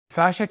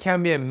Fascia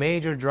can be a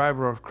major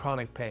driver of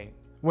chronic pain.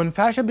 When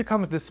fascia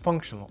becomes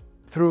dysfunctional,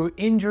 through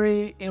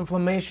injury,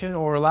 inflammation,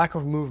 or lack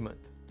of movement,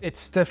 it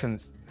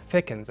stiffens,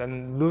 thickens,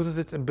 and loses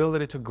its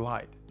ability to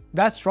glide.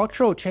 That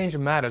structural change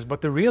matters,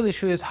 but the real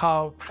issue is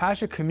how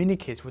fascia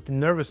communicates with the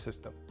nervous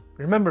system.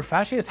 Remember,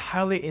 fascia is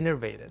highly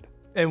innervated,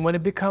 and when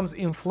it becomes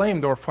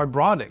inflamed or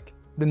fibrotic,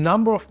 the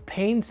number of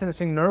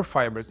pain-sensing nerve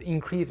fibers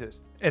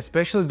increases,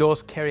 especially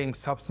those carrying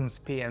substance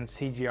P and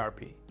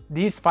CGRP.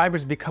 These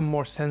fibers become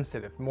more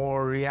sensitive,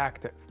 more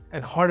reactive,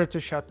 and harder to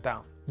shut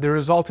down. The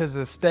result is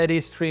a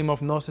steady stream of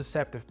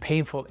nociceptive,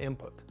 painful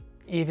input,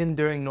 even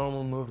during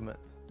normal movement.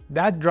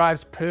 That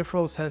drives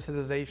peripheral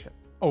sensitization.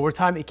 Over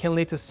time, it can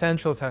lead to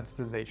central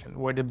sensitization,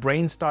 where the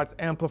brain starts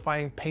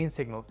amplifying pain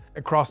signals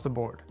across the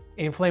board.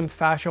 Inflamed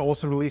fascia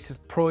also releases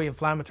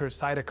pro-inflammatory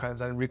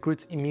cytokines and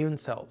recruits immune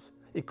cells.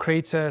 It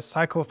creates a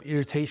cycle of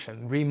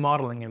irritation,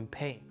 remodeling, and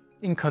pain.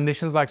 In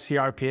conditions like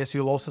CRPS,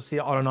 you'll also see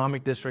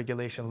autonomic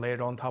dysregulation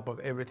layered on top of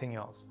everything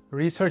else.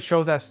 Research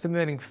shows that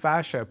stimulating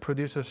fascia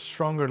produces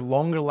stronger,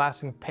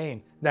 longer-lasting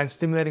pain than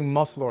stimulating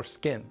muscle or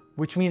skin,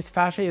 which means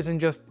fascia isn't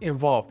just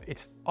involved,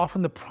 it's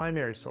often the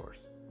primary source.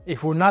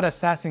 If we're not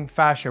assessing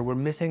fascia, we're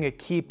missing a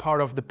key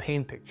part of the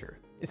pain picture.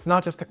 It's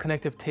not just a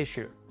connective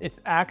tissue. It's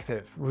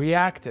active,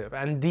 reactive,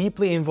 and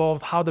deeply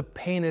involved how the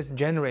pain is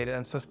generated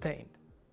and sustained.